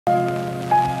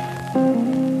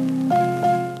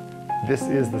this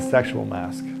is the sexual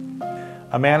mask.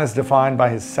 A man is defined by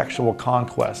his sexual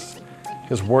conquests,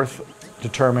 his worth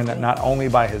determined not only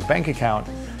by his bank account,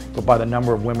 but by the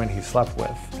number of women he slept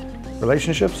with.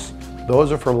 Relationships, those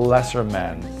are for lesser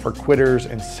men, for quitters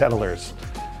and settlers.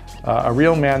 A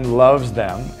real man loves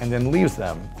them and then leaves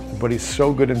them, but he's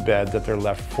so good in bed that they're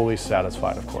left fully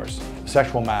satisfied, of course. The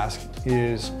sexual mask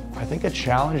is, I think, a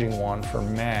challenging one for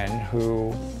men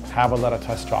who have a lot of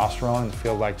testosterone and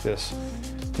feel like this,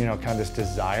 kind of this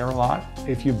desire a lot.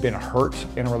 If you've been hurt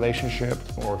in a relationship,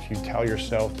 or if you tell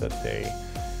yourself that they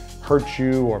hurt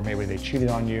you, or maybe they cheated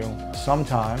on you,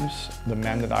 sometimes the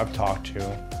men that I've talked to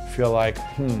feel like,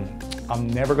 I'm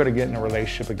never going to get in a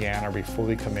relationship again or be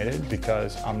fully committed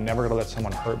because I'm never going to let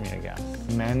someone hurt me again.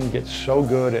 Men get so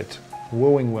good at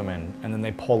wooing women and then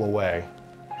they pull away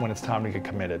when it's time to get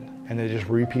committed. And they just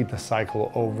repeat the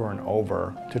cycle over and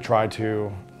over to try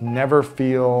to never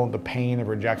feel the pain of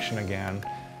rejection again,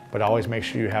 but always make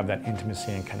sure you have that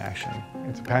intimacy and connection.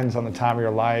 It depends on the time of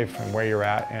your life and where you're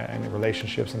at in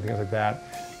relationships and things like that.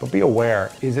 But be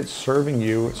aware, is it serving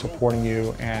you, supporting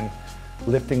you, and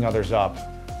lifting others up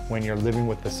when you're living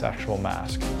with the sexual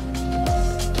mask?